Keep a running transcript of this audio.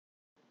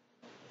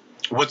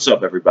What's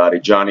up, everybody?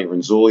 Johnny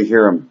Renzulli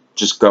here. I'm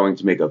just going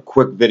to make a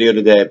quick video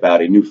today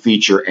about a new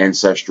feature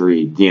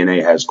Ancestry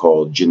DNA has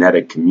called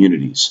genetic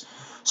communities.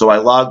 So I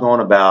logged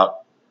on about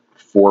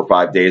 4 or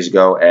 5 days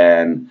ago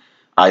and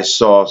I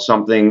saw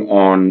something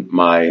on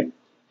my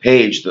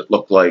page that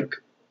looked like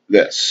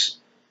this.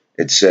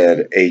 It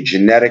said, a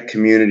genetic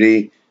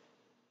community,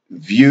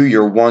 view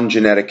your one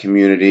genetic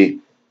community.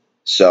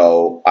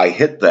 So I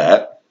hit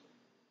that,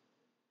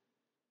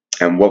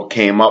 and what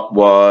came up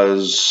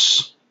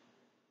was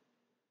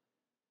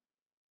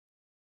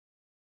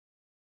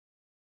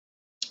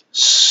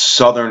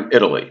Southern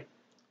Italy.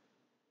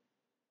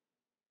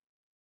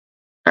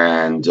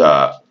 And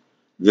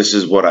this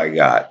is what I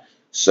got.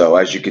 So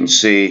as you can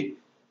see,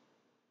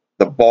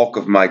 the bulk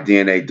of my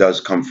DNA does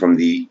come from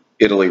the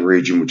Italy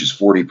region, which is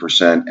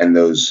 40%, and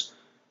that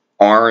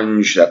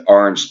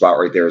orange spot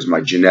right there is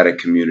my genetic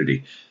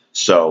community,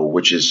 so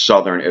which is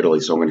Southern Italy.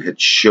 So I'm going to hit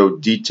show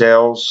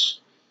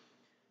details,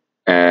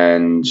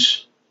 and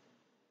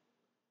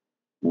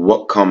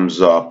what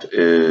comes up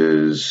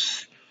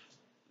is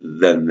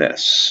then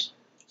this.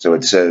 So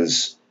it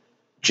says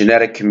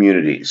genetic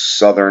communities,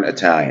 Southern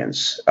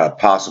Italians, a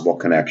possible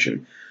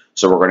connection.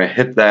 So we're going to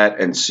hit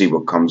that and see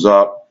what comes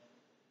up.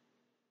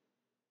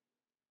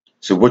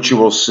 So what you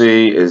will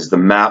see is the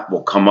map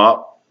will come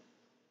up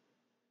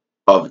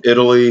of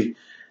Italy,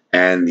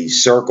 and the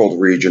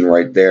circled region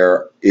right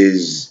there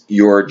is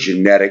your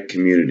genetic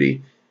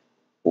community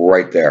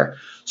right there.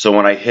 So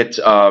when I hit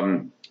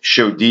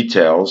show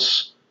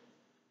details,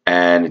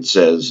 and it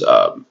says,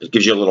 it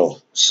gives you a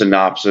little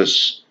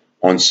synopsis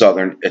on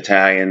Southern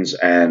Italians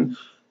and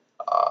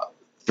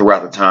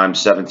throughout the time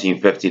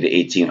 1750 to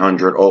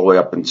 1800, all the way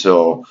up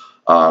until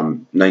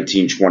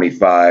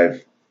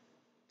 1925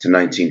 to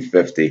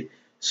 1950.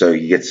 So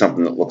you get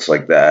something that looks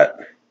like that.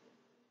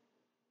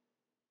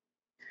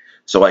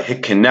 So I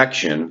hit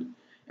connection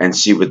and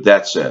see what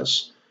that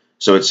says.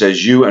 So it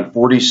says you and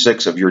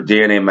 46 of your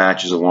DNA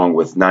matches, along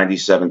with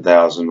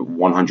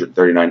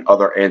 97,139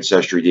 other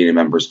Ancestry DNA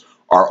members,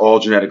 are all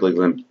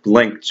genetically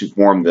linked to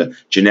form the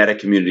genetic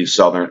community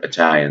Southern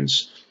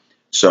Italians.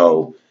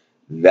 So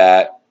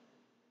that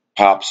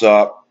pops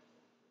up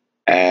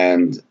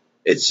and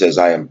it says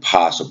I am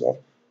possible.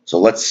 So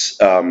let's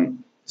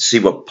see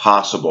what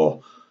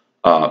possible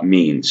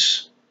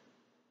means.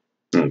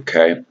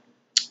 Okay.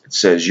 It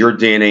says your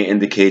DNA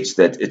indicates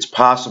that it's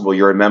possible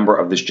you're a member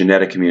of this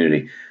genetic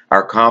community.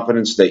 Our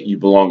confidence that you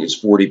belong is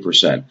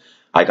 40%.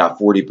 I got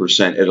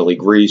 40% Italy,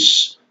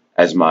 Greece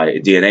as my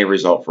DNA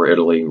result for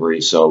Italy and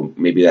Greece. So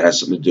maybe that has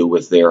something to do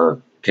with their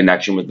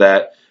connection with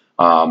that.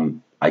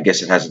 I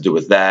guess it has to do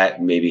with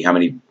that. Maybe how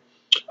many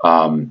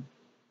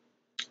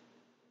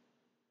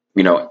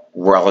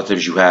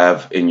relatives you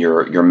have in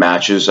your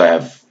matches. I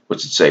have,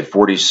 what's it say,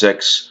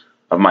 46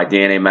 of my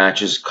DNA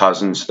matches,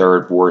 cousins,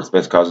 third, fourth,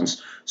 fifth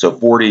cousins. So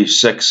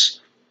 46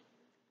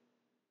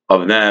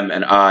 of them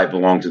and I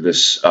belong to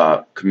this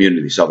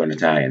community, Southern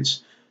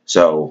Italians.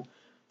 So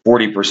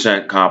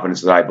 40%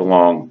 confidence that I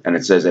belong, and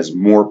it says as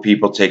more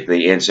people take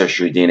the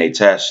Ancestry DNA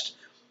test,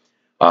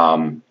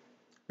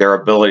 their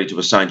ability to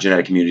assign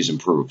genetic communities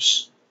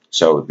improves.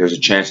 So there's a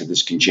chance that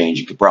this can change.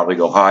 You could probably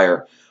go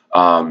higher.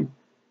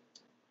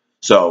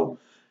 So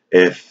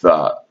if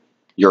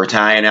you're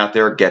Italian out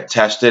there, get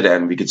tested,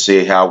 and we could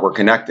see how we're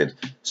connected.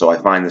 So I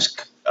find this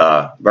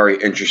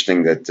very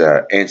interesting that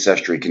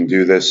Ancestry can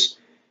do this.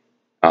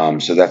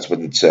 So that's what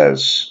it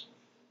says.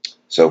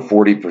 So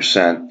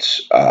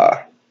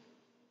 40%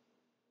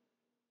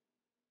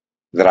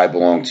 that I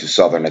belong to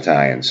Southern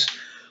Italians.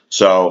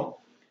 So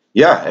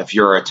yeah, if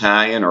you're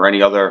Italian or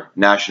any other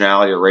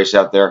nationality or race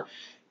out there,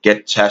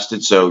 get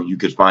tested so you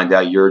could find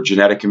out your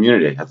genetic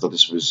community. I thought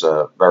this was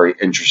a very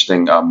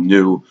interesting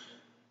new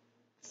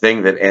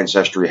thing that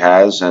Ancestry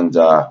has, and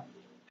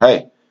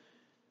hey,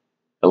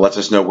 it lets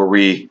us know where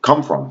we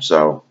come from.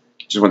 So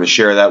just want to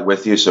share that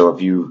with you. So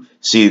if you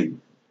see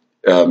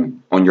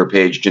on your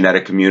page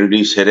genetic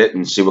communities, hit it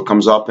and see what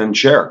comes up and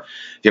share.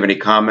 If you have any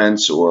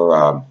comments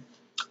or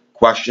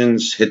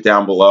questions, hit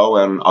down below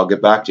and I'll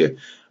get back to you.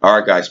 All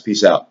right, guys,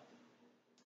 peace out.